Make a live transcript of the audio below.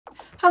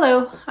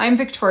Hello, I'm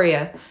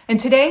Victoria, and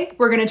today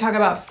we're going to talk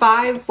about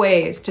 5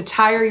 ways to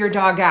tire your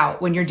dog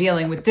out when you're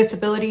dealing with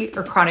disability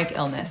or chronic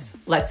illness.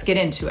 Let's get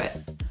into it.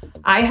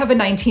 I have a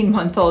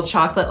 19-month-old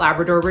chocolate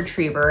Labrador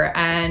retriever,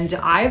 and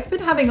I've been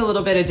having a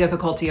little bit of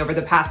difficulty over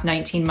the past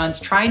 19 months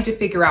trying to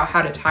figure out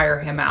how to tire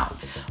him out.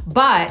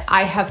 But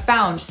I have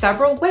found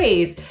several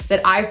ways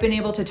that I've been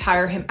able to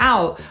tire him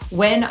out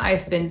when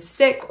I've been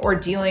sick or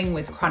dealing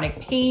with chronic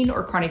pain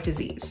or chronic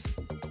disease.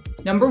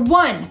 Number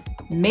 1.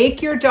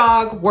 Make your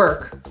dog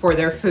work for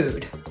their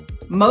food.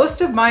 Most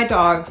of my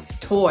dog's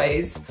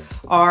toys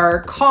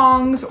are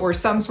Kongs or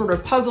some sort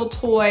of puzzle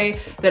toy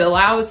that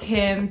allows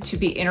him to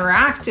be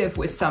interactive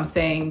with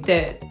something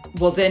that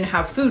will then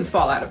have food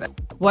fall out of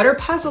it. What are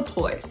puzzle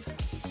toys?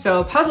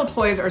 So puzzle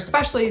toys are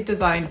specially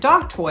designed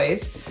dog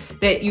toys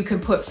that you can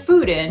put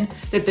food in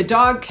that the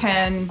dog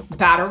can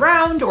bat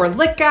around or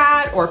lick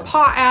at or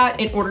paw at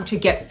in order to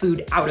get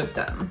food out of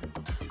them.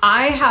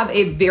 I have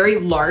a very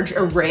large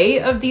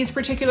array of these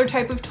particular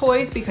type of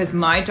toys because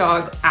my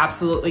dog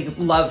absolutely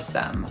loves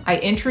them. I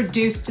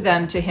introduced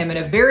them to him at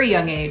a very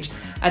young age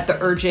at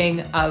the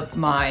urging of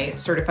my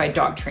certified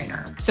dog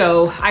trainer.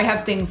 So I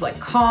have things like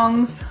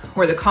Kongs,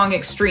 or the Kong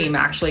Extreme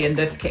actually in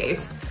this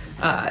case.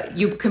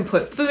 You can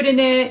put food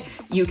in it,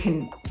 you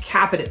can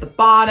cap it at the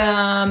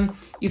bottom,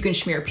 you can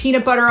smear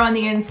peanut butter on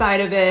the inside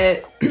of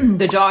it.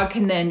 The dog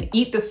can then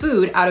eat the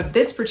food out of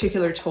this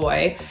particular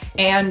toy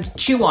and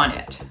chew on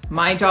it.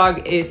 My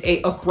dog is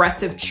an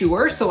aggressive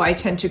chewer, so I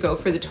tend to go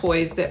for the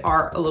toys that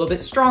are a little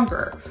bit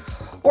stronger.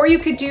 Or you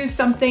could do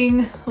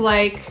something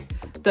like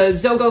the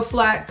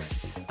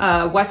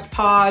Zogoflex West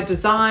Paw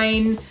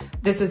design.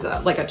 This is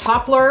like a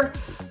toppler.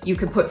 You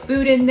can put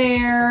food in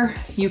there.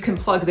 You can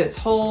plug this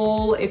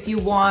hole if you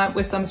want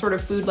with some sort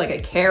of food like a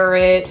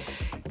carrot.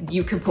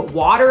 You can put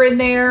water in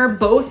there.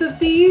 Both of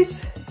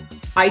these,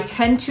 I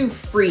tend to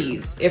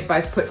freeze if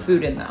I've put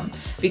food in them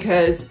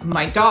because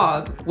my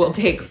dog will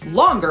take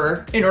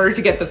longer in order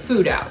to get the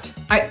food out.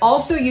 I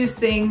also use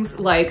things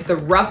like the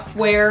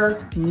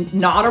Roughwear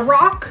Not a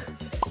Rock.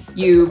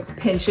 You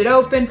pinch it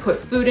open, put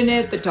food in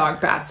it, the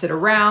dog bats it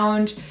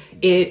around.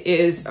 It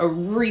is a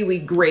really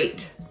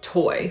great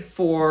toy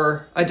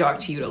for a dog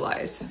to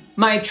utilize.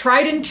 My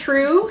tried and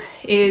true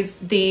is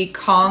the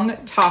Kong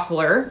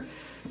Toppler.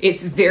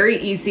 It's very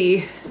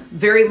easy,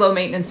 very low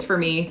maintenance for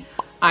me.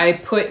 I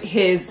put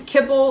his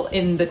kibble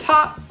in the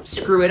top,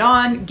 screw it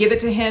on, give it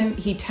to him.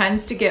 He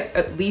tends to get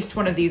at least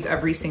one of these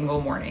every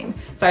single morning.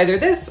 It's either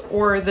this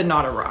or the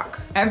Not a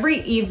Rock.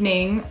 Every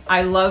evening,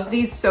 I love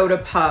these Soda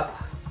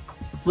Pup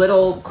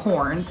little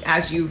corns.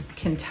 As you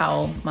can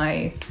tell,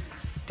 my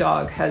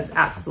dog has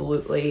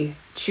absolutely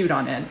chewed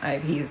on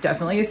it. He's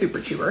definitely a super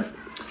chewer.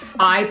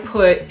 I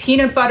put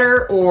peanut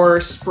butter or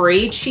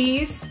spray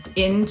cheese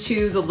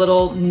into the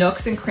little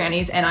nooks and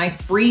crannies, and I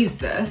freeze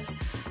this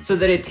so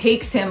that it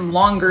takes him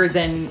longer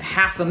than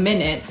half a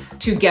minute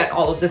to get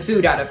all of the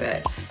food out of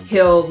it.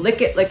 He'll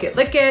lick it, lick it,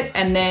 lick it,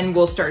 and then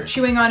we'll start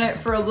chewing on it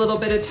for a little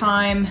bit of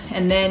time,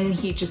 and then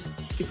he just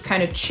gets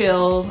kind of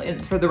chill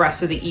for the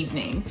rest of the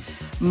evening.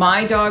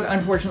 My dog,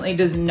 unfortunately,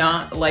 does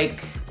not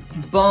like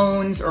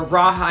bones or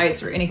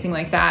rawhides or anything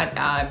like that.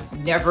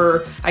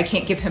 I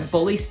can't give him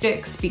bully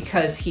sticks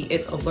because he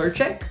is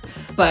allergic,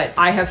 but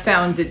I have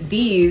found that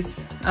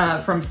these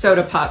from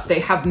Soda Pup, they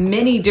have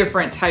many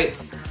different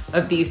types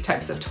of these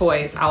types of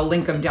toys. I'll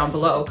link them down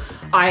below.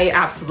 I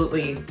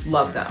absolutely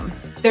love them.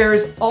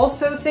 There's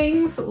also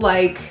things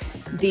like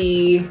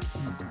the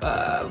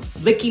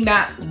Licky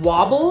Mat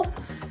Wobble.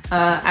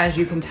 As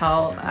you can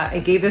tell, I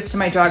gave this to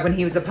my dog when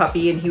he was a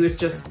puppy and he was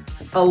just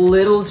a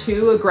little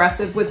too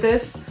aggressive with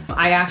this.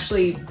 I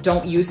actually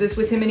don't use this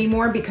with him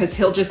anymore because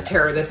he'll just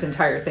tear this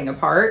entire thing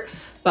apart.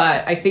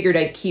 But I figured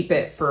I'd keep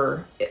it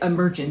for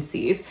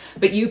emergencies.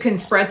 But you can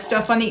spread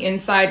stuff on the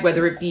inside,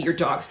 whether it be your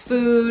dog's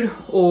food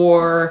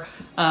or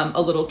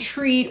a little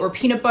treat or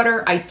peanut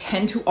butter. I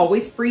tend to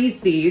always freeze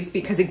these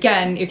because,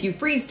 again, if you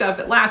freeze stuff,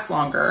 it lasts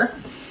longer.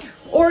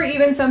 Or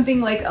even something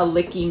like a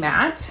Licky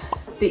Mat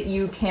that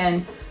you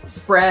can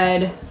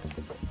spread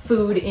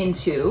food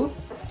into.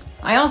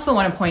 I also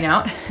want to point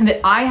out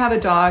that I have a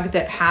dog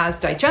that has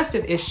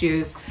digestive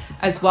issues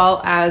as well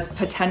as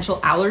potential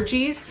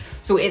allergies.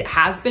 So it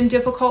has been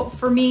difficult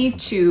for me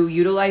to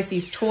utilize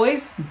these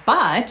toys,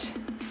 but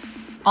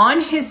on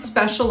his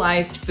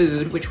specialized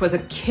food, which was a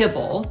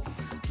kibble,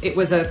 it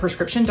was a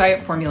prescription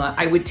diet formula,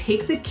 I would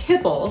take the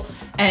kibble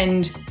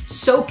and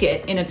soak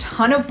it in a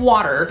ton of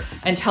water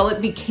until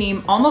it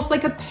became almost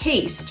like a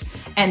paste.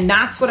 And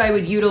that's what I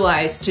would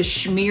utilize to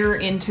smear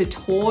into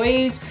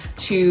toys,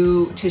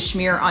 to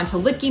smear onto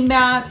Licky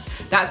Mats,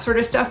 that sort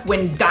of stuff,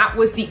 when that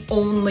was the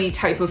only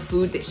type of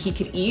food that he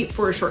could eat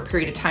for a short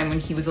period of time when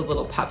he was a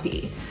little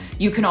puppy.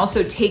 You can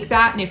also take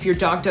that, and if your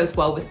dog does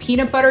well with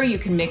peanut butter, you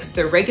can mix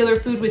the regular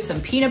food with some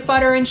peanut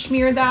butter and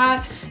smear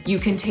that. You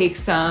can take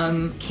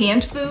some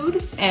canned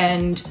food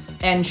and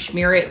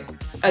smear it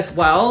as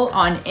well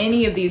on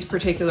any of these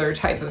particular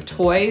type of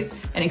toys.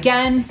 And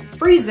again,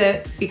 freeze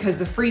it because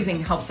the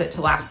freezing helps it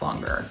to last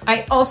longer.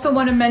 I also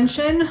want to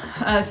mention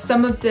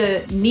some of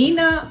the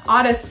Nina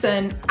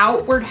Ottosson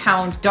Outward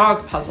Hound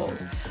dog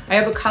puzzles. I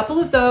have a couple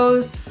of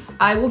those.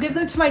 I will give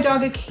them to my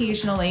dog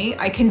occasionally.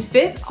 I can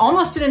fit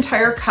almost an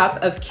entire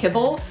cup of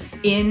kibble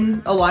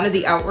in a lot of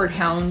the Outward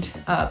Hound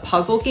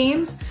puzzle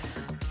games.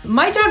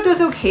 My dog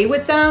does okay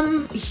with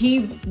them.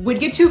 He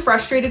would get too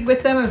frustrated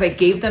with them if I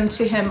gave them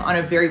to him on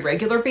a very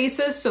regular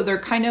basis, so they're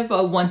kind of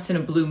a once in a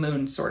blue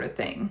moon sort of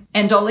thing.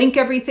 And I'll link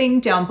everything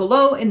down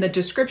below in the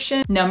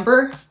description.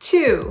 Number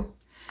 2,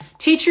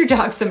 teach your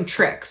dog some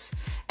tricks.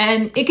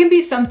 And it can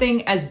be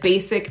something as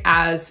basic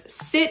as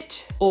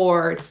sit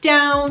or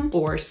down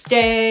or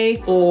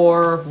stay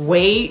or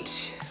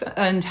wait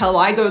until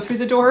I go through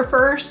the door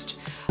first.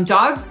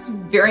 Dogs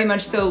very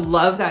much so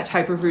love that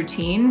type of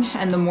routine,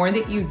 and the more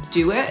that you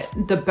do it,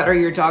 the better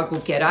your dog will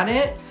get at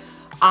it.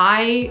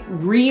 I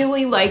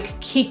really like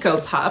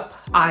Kiko Pup.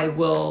 I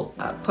will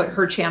put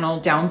her channel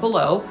down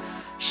below.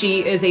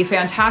 She is a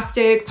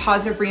fantastic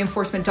positive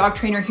reinforcement dog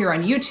trainer here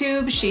on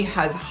YouTube. She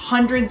has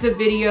hundreds of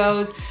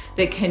videos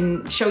that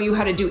can show you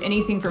how to do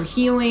anything from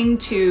healing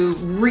to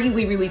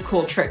really, really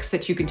cool tricks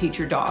that you can teach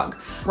your dog.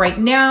 Right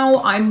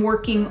now, I'm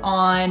working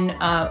on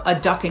a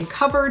duck and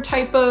cover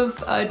type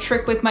of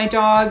trick with my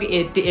dog.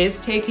 It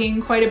is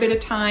taking quite a bit of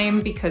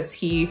time because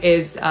he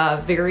is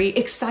very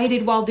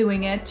excited while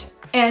doing it.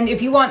 And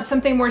if you want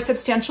something more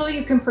substantial,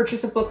 you can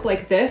purchase a book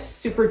like this,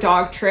 Super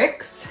Dog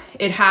Tricks.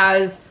 It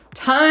has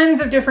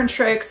tons of different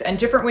tricks and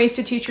different ways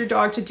to teach your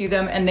dog to do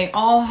them, and they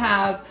all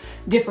have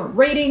different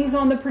ratings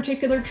on the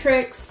particular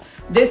tricks.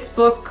 This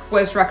book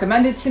was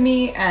recommended to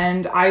me,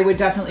 and I would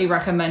definitely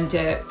recommend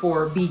it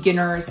for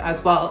beginners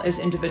as well as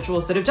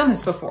individuals that have done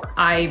this before.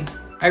 I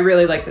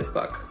really like this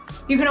book.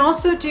 You can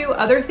also do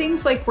other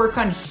things like work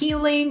on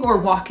healing or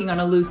walking on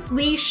a loose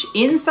leash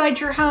inside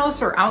your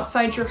house or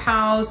outside your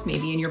house,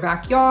 maybe in your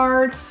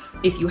backyard,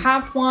 if you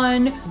have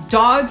one.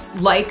 Dogs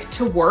like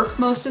to work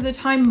most of the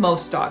time.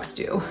 Most dogs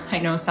do. I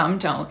know some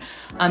don't.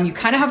 You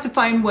kind of have to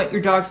find what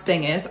your dog's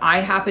thing is. I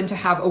happen to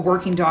have a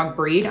working dog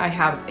breed. I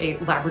have a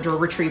Labrador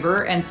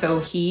retriever, and so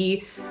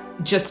he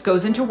just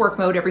goes into work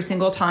mode every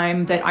single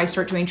time that I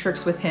start doing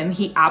tricks with him.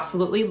 He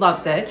absolutely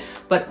loves it,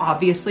 but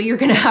obviously you're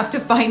gonna have to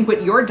find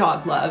what your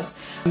dog loves.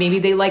 Maybe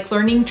they like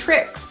learning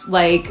tricks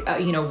like,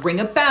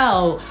 ring a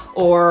bell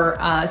or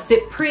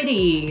sit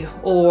pretty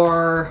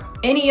or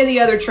any of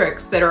the other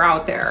tricks that are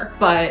out there.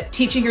 But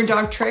teaching your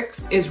dog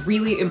tricks is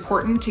really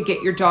important to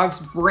get your dog's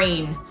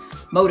brain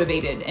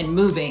motivated and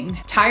moving.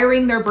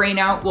 Tiring their brain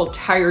out will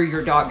tire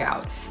your dog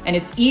out. And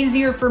it's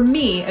easier for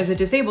me as a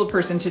disabled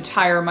person to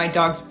tire my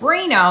dog's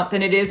brain out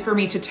than it is for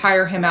me to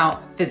tire him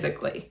out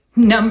physically.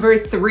 Number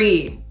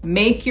 3,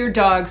 make your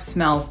dog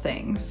smell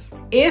things.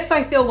 If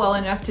I feel well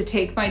enough to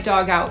take my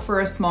dog out for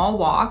a small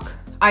walk,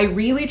 I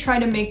really try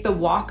to make the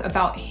walk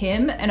about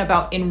him and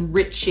about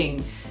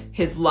enriching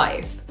his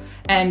life.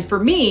 And for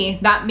me,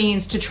 that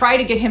means to try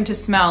to get him to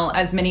smell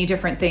as many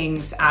different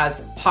things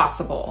as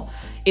possible.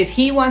 If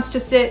he wants to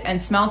sit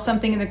and smell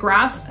something in the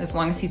grass, as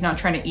long as he's not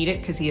trying to eat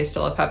it because he is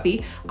still a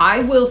puppy,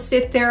 I will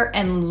sit there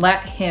and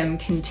let him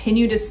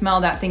continue to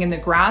smell that thing in the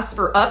grass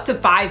for up to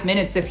 5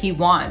 minutes if he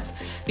wants,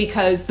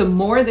 because the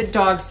more that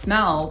dogs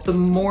smell, the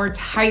more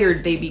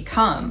tired they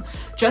become.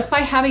 Just by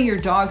having your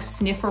dog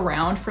sniff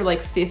around for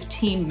like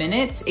 15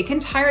 minutes, it can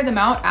tire them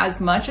out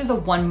as much as a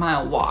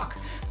 1-mile walk.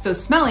 So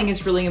smelling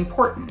is really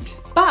important.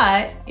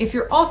 But if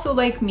you're also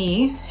like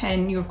me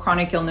and you have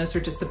chronic illness or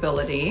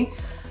disability,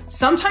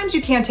 sometimes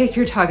you can't take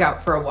your dog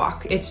out for a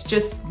walk. It's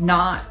just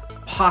not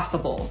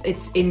possible.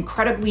 It's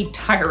incredibly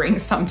tiring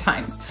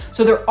sometimes.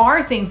 So there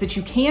are things that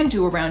you can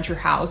do around your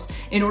house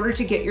in order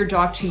to get your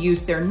dog to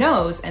use their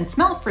nose and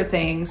smell for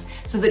things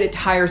so that it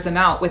tires them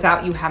out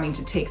without you having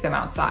to take them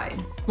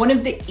outside. One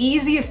of the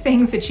easiest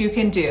things that you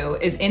can do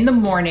is in the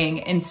morning,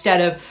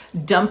 instead of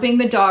dumping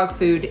the dog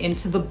food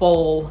into the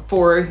bowl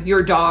for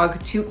your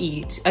dog to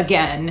eat,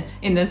 again,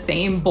 in the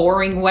same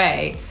boring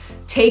way,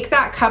 take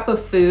that cup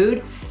of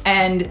food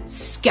and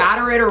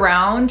scatter it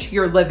around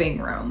your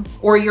living room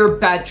or your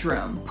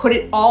bedroom. Put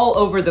it all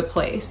over the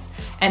place.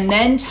 And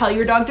then tell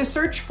your dog to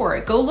search for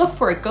it. Go look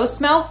for it, go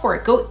smell for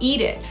it, go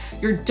eat it.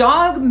 Your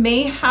dog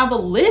may have a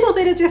little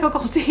bit of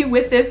difficulty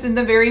with this in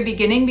the very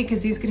beginning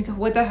because he's gonna go,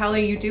 what the hell are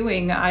you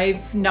doing?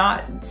 I've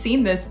not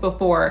seen this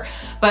before.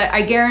 But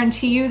I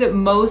guarantee you that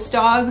most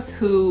dogs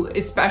who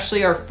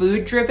especially are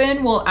food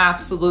driven will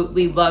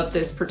absolutely love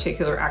this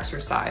particular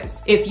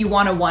exercise. If you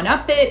wanna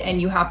one-up it and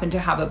you happen to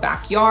have a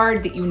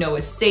backyard that you know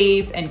is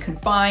safe and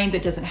confined,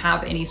 that doesn't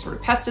have any sort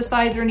of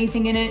pesticides or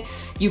anything in it,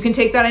 you can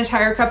take that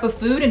entire cup of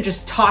food and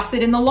just toss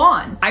it in the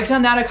lawn. I've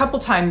done that a couple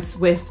times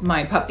with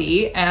my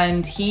puppy,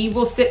 and he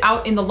will sit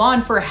out in the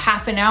lawn for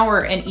half an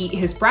hour and eat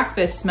his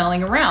breakfast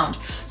smelling around.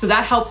 So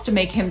that helps to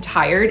make him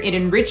tired. It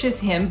enriches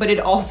him, but it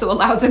also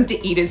allows him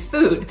to eat his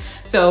food.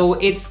 So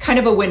it's kind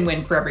of a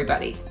win-win for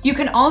everybody. You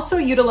can also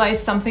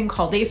utilize something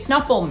called a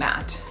snuffle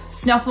mat.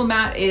 Snuffle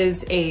mat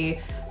is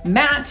a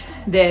mat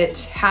that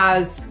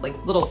has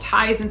like little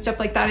ties and stuff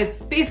like that.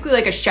 It's basically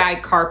like a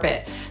shag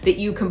carpet that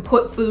you can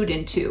put food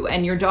into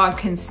and your dog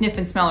can sniff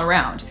and smell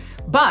around.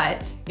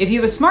 But if you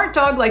have a smart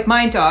dog like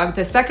my dog,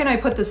 the second I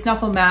put the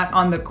snuffle mat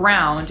on the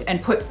ground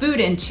and put food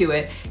into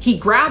it, he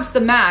grabs the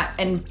mat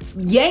and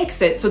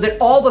yanks it so that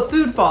all the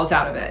food falls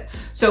out of it.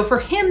 So for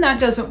him, that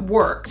doesn't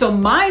work. So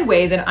my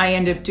way that I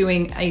end up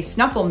doing a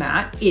snuffle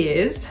mat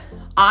is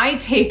I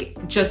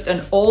take just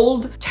an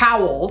old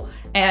towel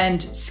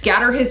and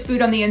scatter his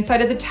food on the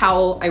inside of the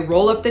towel. I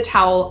roll up the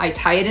towel, I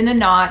tie it in a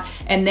knot,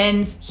 and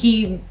then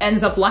he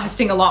ends up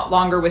lasting a lot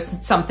longer with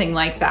something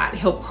like that.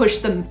 He'll push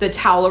the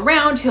towel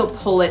around, he'll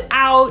pull it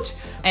out,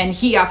 and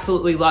he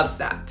absolutely loves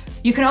that.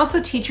 You can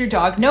also teach your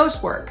dog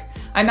nose work.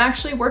 I'm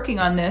actually working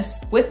on this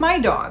with my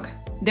dog.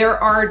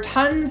 There are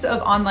tons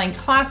of online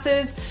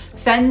classes.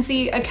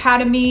 Fenzi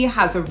Academy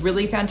has a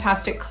really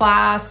fantastic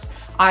class.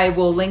 I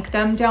will link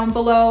them down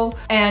below.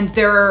 And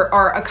there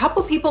are a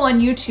couple people on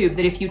YouTube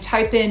that if you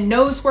type in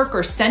nose work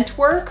or scent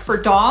work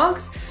for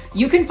dogs,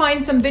 you can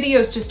find some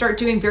videos to start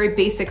doing very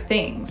basic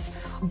things.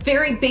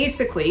 Very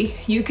basically,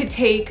 you could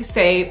take,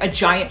 say, a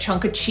giant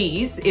chunk of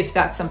cheese, if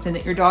that's something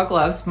that your dog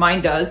loves,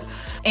 mine does,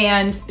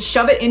 and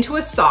shove it into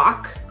a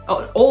sock,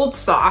 an old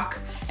sock,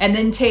 and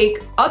then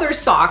take other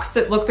socks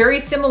that look very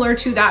similar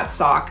to that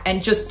sock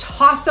and just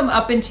toss them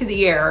up into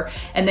the air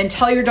and then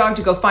tell your dog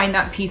to go find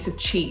that piece of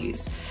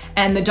cheese.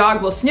 And the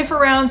dog will sniff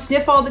around,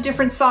 sniff all the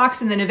different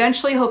socks, and then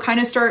eventually he'll kind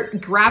of start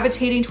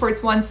gravitating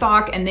towards one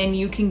sock, and then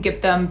you can give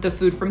them the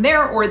food from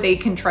there, or they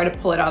can try to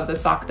pull it out of the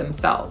sock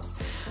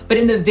themselves. But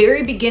in the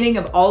very beginning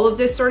of all of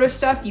this sort of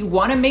stuff, you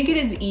want to make it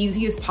as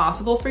easy as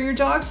possible for your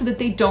dog so that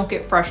they don't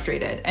get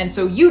frustrated. And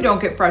so you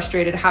don't get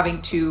frustrated having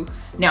to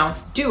now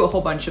do a whole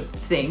bunch of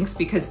things,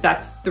 because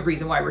that's the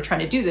reason why we're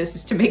trying to do this,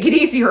 is to make it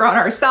easier on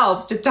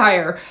ourselves to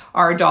tire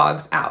our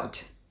dogs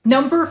out.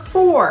 Number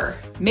 4,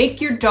 make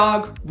your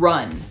dog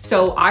run.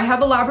 So I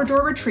have a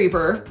Labrador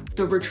retriever.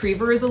 The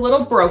retriever is a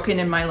little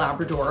broken in my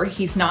Labrador.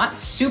 He's not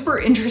super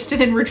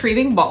interested in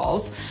retrieving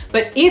balls,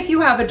 but if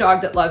you have a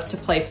dog that loves to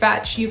play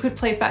fetch, you could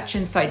play fetch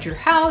inside your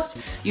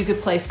house. You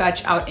could play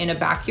fetch out in a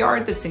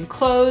backyard that's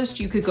enclosed.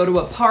 You could go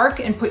to a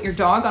park and put your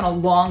dog on a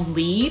long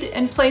lead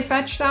and play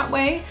fetch that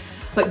way.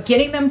 But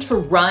getting them to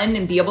run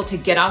and be able to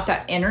get out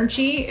that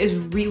energy is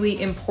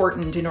really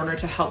important in order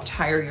to help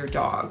tire your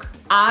dog.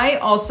 I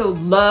also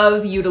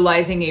love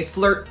utilizing a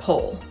flirt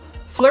pole.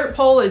 Flirt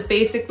pole is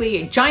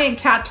basically a giant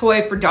cat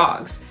toy for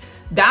dogs.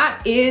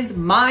 That is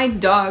my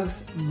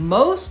dog's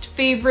most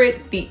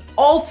favorite, the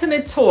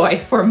ultimate toy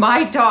for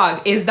my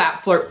dog is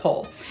that flirt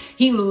pole.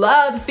 He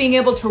loves being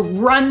able to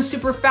run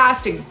super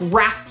fast and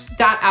grasp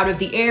that out of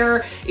the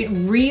air. It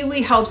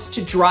really helps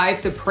to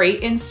drive the prey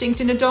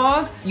instinct in a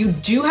dog. You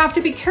do have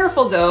to be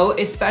careful though,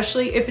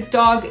 especially if a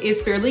dog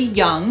is fairly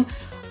young.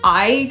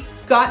 I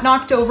got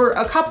knocked over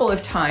a couple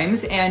of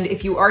times, and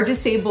if you are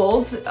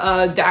disabled,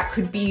 that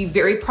could be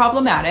very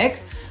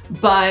problematic.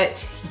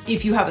 But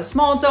if you have a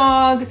small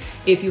dog,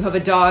 if you have a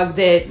dog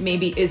that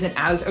maybe isn't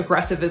as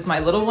aggressive as my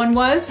little one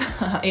was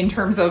in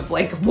terms of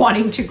like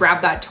wanting to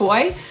grab that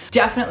toy,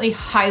 definitely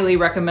highly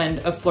recommend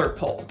a flirt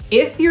pole.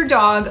 If your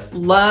dog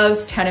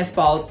loves tennis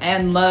balls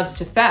and loves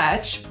to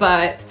fetch,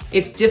 but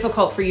it's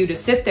difficult for you to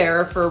sit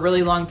there for a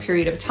really long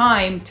period of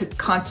time to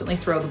constantly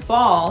throw the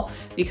ball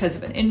because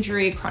of an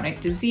injury,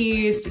 chronic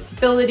disease,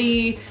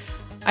 disability,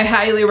 I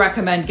highly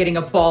recommend getting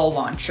a ball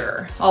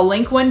launcher. I'll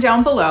link one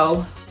down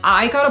below.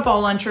 I got a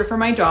ball launcher for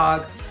my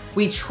dog.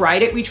 We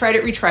tried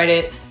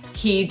it.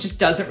 He just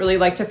doesn't really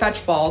like to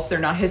fetch balls. They're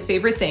not his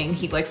favorite thing.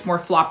 He likes more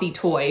floppy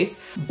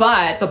toys.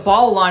 But the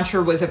ball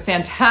launcher was a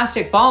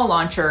fantastic ball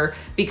launcher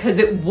because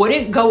it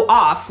wouldn't go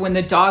off when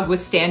the dog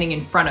was standing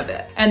in front of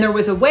it. And there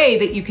was a way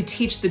that you could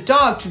teach the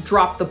dog to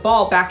drop the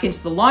ball back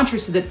into the launcher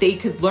so that they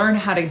could learn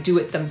how to do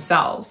it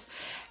themselves.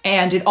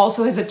 And it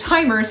also has a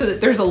timer so that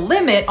there's a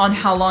limit on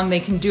how long they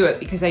can do it,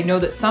 because I know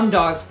that some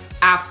dogs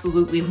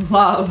absolutely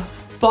love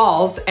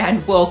balls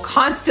and will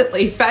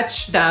constantly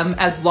fetch them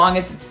as long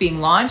as it's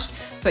being launched.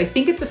 So I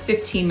think it's a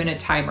 15-minute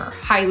timer.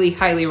 Highly,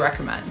 highly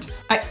recommend.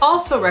 I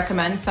also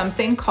recommend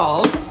something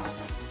called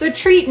the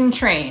Treat and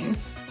Train.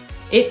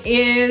 It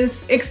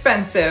is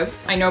expensive.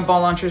 I know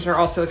ball launchers are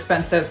also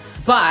expensive,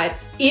 but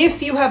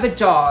if you have a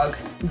dog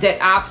that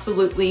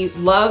absolutely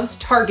loves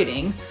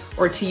targeting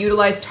or to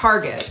utilize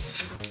targets,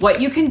 what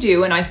you can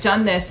do, and I've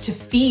done this to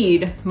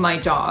feed my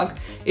dog,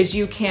 is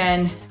you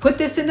can put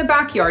this in the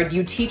backyard,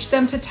 you teach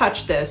them to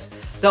touch this,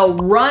 they'll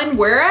run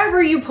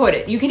wherever you put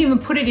it. You can even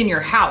put it in your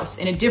house,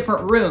 in a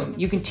different room.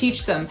 You can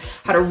teach them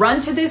how to run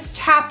to this,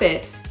 tap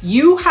it.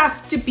 You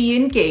have to be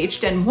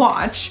engaged and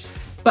watch,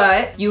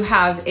 but you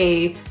have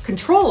a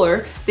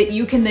controller that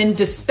you can then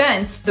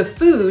dispense the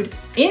food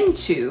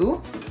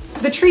into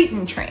the Treat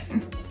and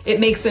Train. It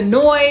makes a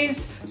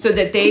noise so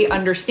that they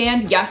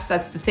understand, yes,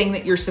 that's the thing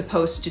that you're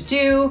supposed to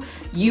do.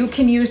 You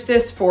can use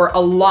this for a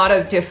lot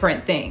of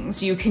different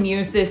things. You can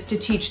use this to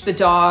teach the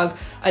dog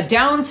a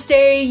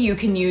downstay. You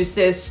can use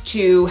this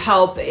to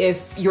help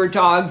if your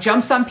dog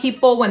jumps on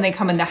people when they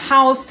come in the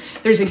house.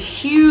 There's a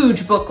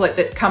huge booklet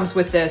that comes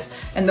with this,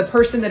 and the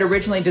person that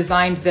originally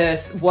designed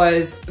this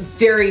was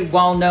very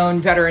well-known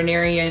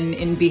veterinarian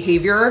in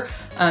behavior.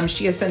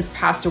 She has since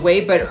passed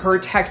away, but her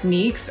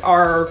techniques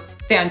are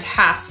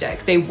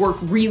fantastic. They work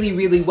really,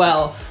 really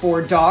well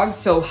for dogs,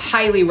 so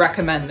highly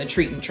recommend the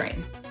Treat and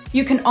Train.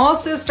 You can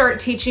also start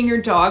teaching your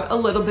dog a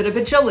little bit of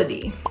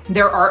agility.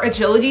 There are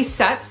agility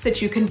sets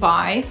that you can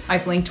buy.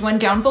 I've linked one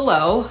down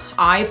below.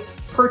 I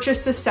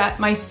purchased the set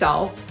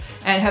myself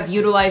and have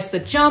utilized the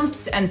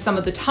jumps and some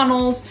of the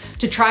tunnels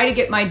to try to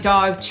get my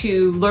dog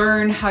to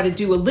learn how to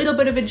do a little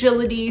bit of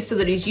agility so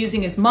that he's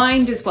using his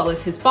mind as well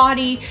as his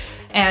body.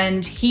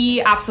 And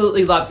he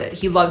absolutely loves it.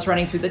 He loves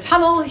running through the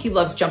tunnel. He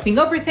loves jumping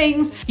over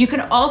things. You can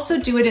also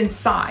do it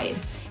inside.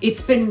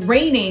 It's been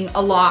raining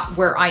a lot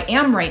where I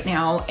am right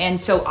now, and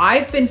so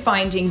I've been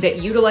finding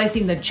that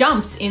utilizing the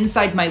jumps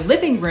inside my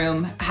living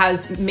room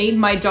has made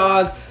my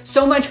dog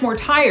so much more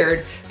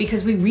tired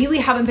because we really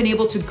haven't been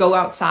able to go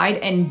outside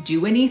and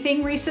do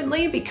anything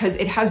recently because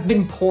it has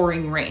been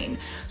pouring rain.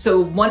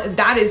 So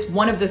that is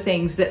one of the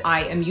things that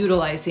I am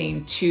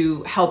utilizing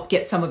to help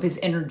get some of his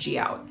energy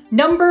out.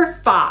 Number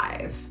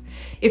 5,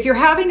 if you're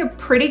having a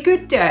pretty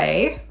good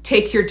day,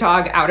 take your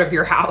dog out of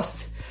your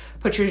house.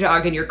 Put your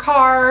dog in your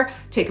car,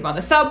 take him on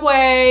the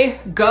subway,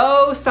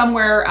 go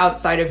somewhere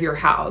outside of your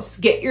house.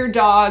 Get your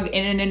dog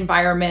in an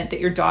environment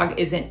that your dog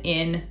isn't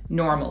in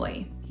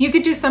normally. You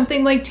could do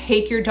something like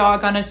take your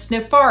dog on a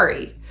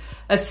sniffari.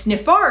 A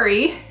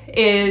sniffari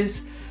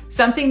is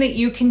something that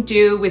you can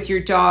do with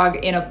your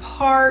dog in a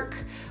park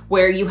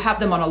where you have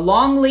them on a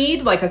long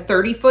lead, like a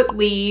 30-foot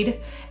lead,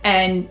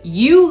 and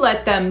you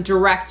let them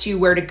direct you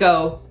where to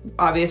go,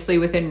 obviously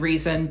within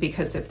reason,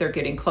 because if they're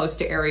getting close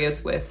to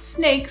areas with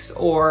snakes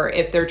or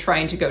if they're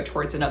trying to go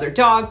towards another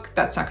dog,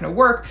 that's not gonna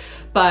work.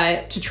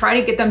 But to try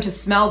to get them to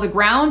smell the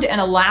ground and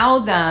allow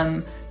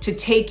them to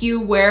take you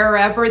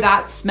wherever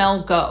that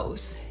smell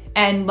goes.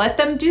 And let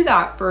them do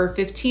that for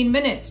 15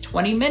 minutes,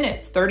 20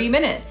 minutes, 30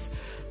 minutes.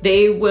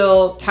 They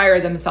will tire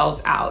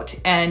themselves out.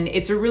 And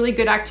it's a really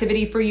good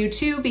activity for you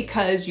too,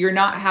 because you're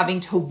not having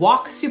to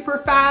walk super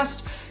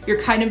fast.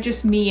 You're kind of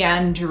just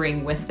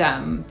meandering with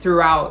them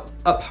throughout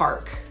a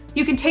park.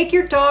 You can take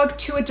your dog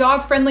to a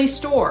dog-friendly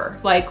store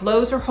like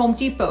Lowe's or Home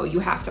Depot. You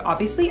have to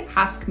obviously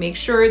make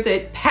sure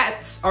that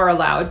pets are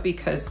allowed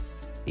because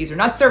these are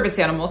not service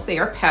animals, they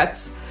are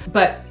pets.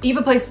 But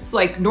even places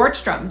like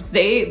Nordstrom's,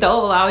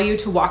 they'll allow you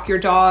to walk your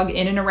dog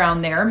in and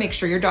around there. Make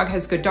sure your dog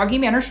has good doggy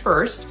manners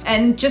first,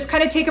 and just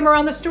kind of take them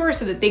around the store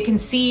so that they can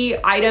see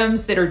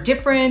items that are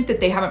different, that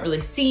they haven't really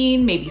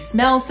seen, maybe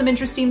smell some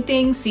interesting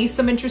things, see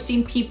some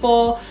interesting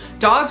people.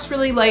 Dogs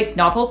really like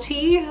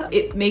novelty.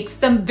 It makes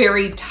them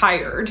very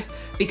tired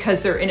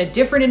because they're in a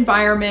different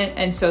environment,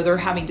 and so they're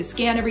having to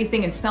scan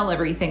everything and smell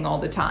everything all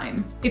the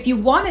time. If you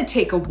want to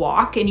take a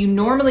walk and you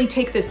normally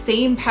take the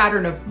same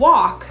pattern of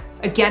walk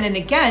again and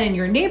again in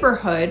your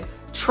neighborhood,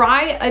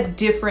 try a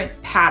different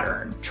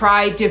pattern.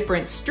 Try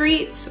different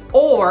streets,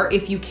 or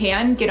if you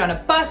can, get on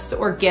a bus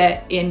or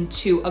get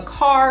into a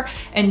car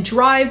and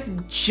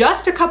drive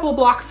just a couple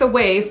blocks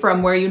away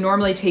from where you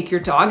normally take your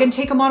dog and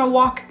take them on a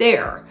walk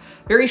there.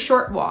 Very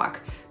short walk,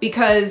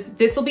 because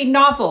this will be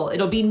novel.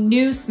 It'll be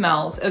new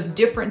smells of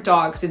different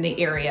dogs in the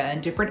area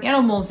and different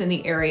animals in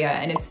the area,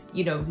 and it's,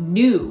 you know,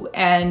 new,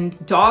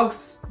 and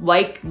dogs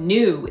like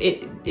new.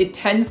 It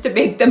tends to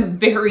make them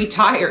very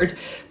tired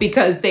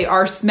because they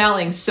are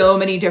smelling so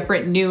many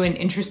different new and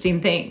interesting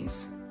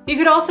things. You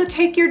could also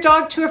take your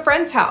dog to a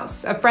friend's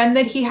house, a friend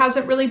that he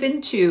hasn't really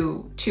been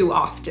to too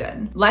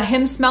often. Let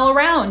him smell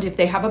around if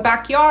they have a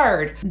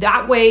backyard.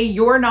 That way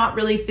you're not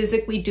really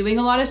physically doing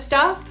a lot of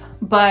stuff,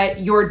 but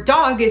your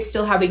dog is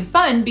still having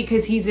fun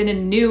because he's in a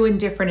new and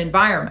different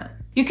environment.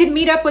 You could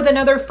meet up with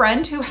another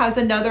friend who has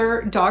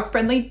another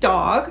dog-friendly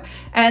dog,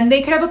 and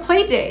they could have a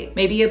play date.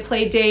 Maybe a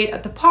play date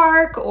at the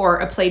park, or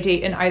a play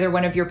date in either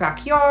one of your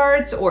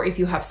backyards, or if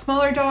you have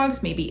smaller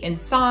dogs, maybe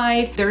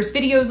inside. There's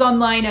videos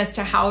online as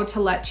to how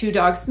to let two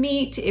dogs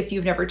meet if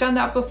you've never done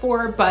that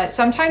before, but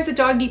sometimes a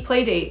doggy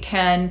play date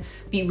can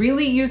be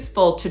really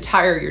useful to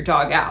tire your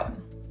dog out.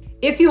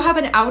 If you have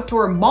an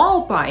outdoor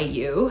mall by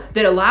you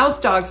that allows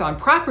dogs on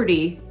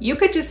property, you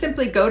could just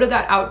simply go to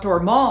that outdoor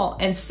mall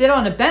and sit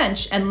on a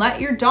bench and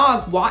let your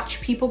dog watch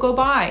people go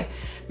by.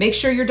 Make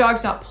sure your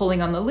dog's not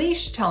pulling on the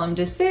leash, tell him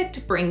to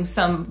sit, bring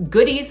some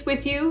goodies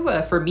with you.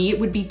 For me, it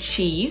would be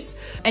cheese,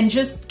 and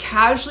just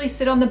casually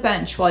sit on the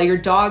bench while your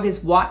dog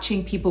is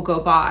watching people go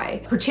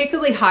by.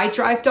 Particularly high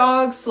drive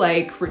dogs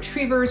like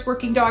retrievers,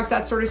 working dogs,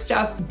 that sort of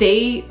stuff,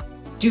 they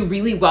do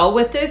really well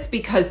with this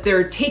because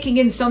they're taking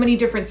in so many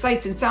different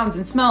sights and sounds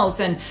and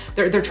smells, and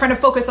they're trying to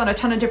focus on a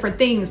ton of different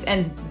things,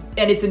 and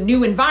it's a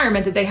new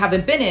environment that they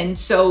haven't been in,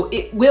 so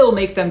it will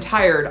make them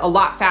tired a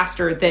lot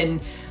faster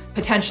than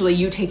potentially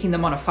you taking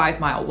them on a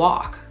 5-mile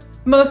walk.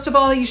 Most of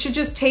all, you should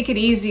just take it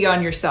easy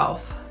on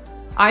yourself.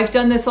 I've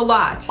done this a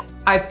lot.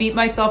 I've beat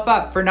myself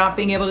up for not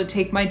being able to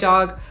take my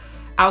dog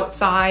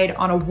outside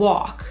on a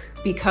walk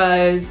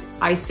because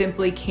I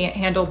simply can't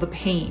handle the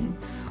pain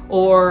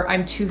or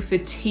I'm too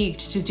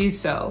fatigued to do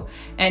so.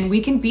 And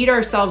we can beat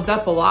ourselves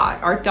up a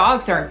lot. Our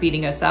dogs aren't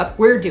beating us up,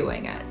 we're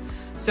doing it.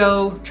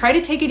 So try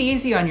to take it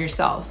easy on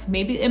yourself.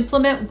 Maybe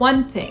implement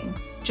one thing.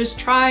 Just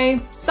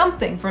try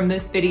something from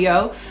this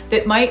video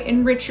that might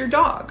enrich your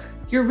dog.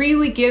 You're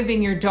really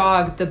giving your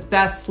dog the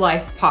best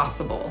life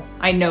possible.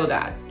 I know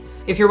that.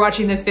 If you're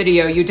watching this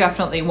video, you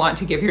definitely want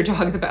to give your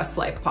dog the best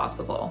life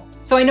possible.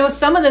 So I know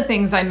some of the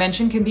things I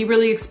mentioned can be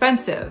really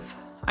expensive.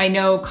 I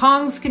know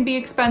Kongs can be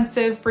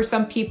expensive for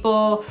some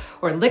people,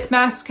 or lick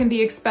masks can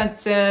be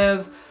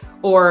expensive,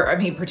 or I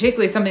mean,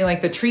 particularly something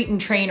like the treat and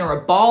train or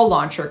a ball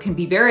launcher can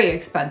be very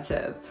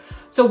expensive.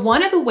 So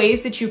one of the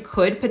ways that you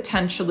could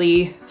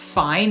potentially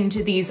find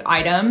these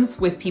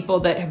items with people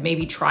that have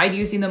maybe tried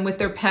using them with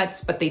their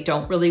pets, but they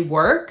don't really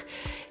work,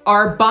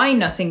 are buy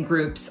nothing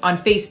groups on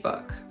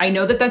Facebook. I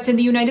know that that's in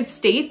the United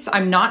States.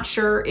 I'm not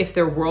sure if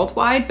they're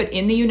worldwide, but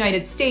in the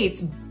United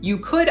States, you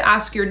could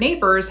ask your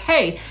neighbors,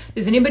 hey,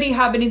 does anybody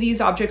have any of these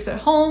objects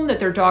at home that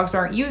their dogs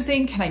aren't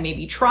using? Can I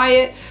maybe try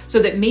it? So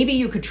that maybe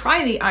you could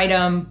try the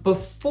item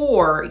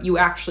before you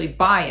actually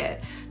buy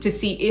it to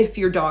see if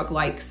your dog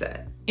likes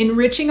it.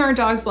 Enriching our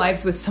dogs'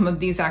 lives with some of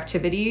these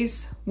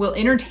activities will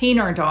entertain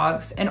our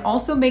dogs and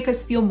also make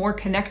us feel more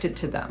connected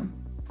to them.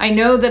 I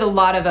know that a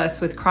lot of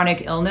us with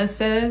chronic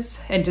illnesses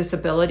and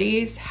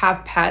disabilities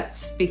have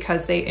pets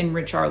because they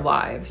enrich our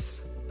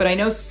lives, but I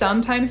know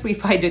sometimes we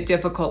find it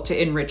difficult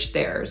to enrich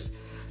theirs.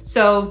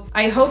 So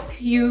I hope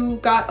you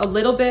got a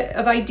little bit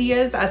of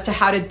ideas as to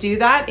how to do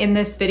that in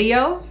this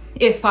video.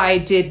 If I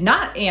did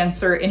not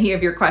answer any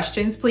of your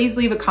questions, please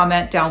leave a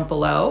comment down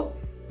below.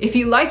 If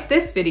you liked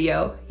this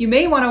video, you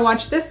may want to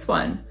watch this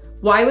one.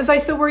 Why was I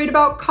so worried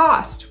about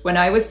cost when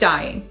I was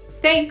dying?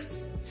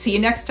 Thanks. See you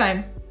next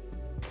time.